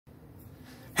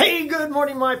Hey, good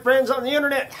morning, my friends on the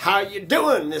internet. How you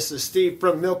doing? This is Steve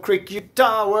from Mill Creek,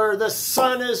 Utah, where the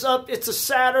sun is up. It's a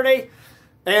Saturday,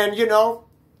 and you know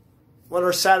what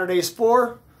are Saturdays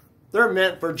for? They're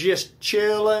meant for just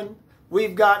chilling.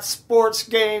 We've got sports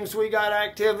games, we got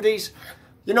activities.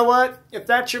 You know what? If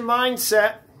that's your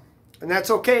mindset, and that's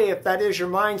okay if that is your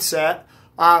mindset,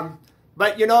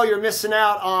 but you know you're missing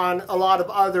out on a lot of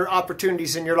other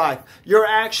opportunities in your life. You're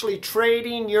actually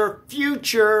trading your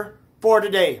future for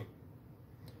today.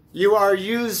 You are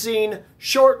using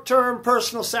short-term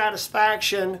personal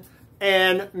satisfaction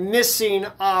and missing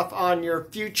off on your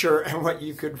future and what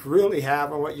you could really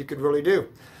have and what you could really do.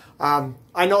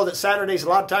 I know that Saturdays a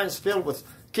lot of times filled with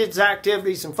kids'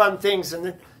 activities and fun things,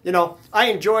 and you know, I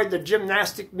enjoyed the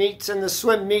gymnastic meets and the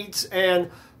swim meets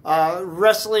and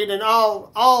wrestling and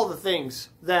all the things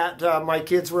that my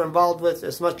kids were involved with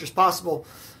as much as possible.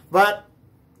 But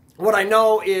what I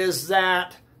know is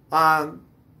that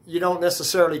you don't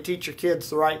necessarily teach your kids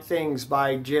the right things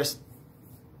by just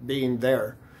being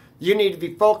there. You need to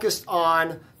be focused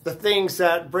on the things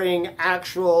that bring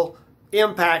actual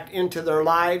impact into their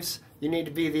lives. You need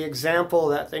to be the example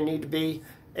that they need to be.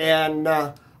 And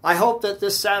I hope that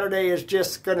this Saturday is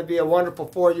just going to be a wonderful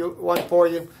one for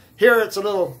you. Here it's a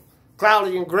little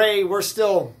cloudy and gray. We're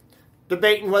still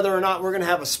debating whether or not we're going to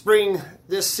have a spring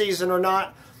this season or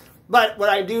not. But what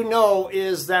I do know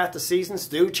is that the seasons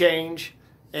do change,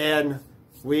 and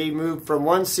we move from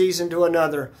one season to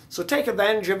another. So take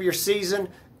advantage of your season,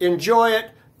 enjoy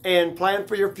it, and plan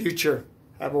for your future.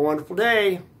 Have a wonderful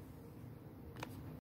day.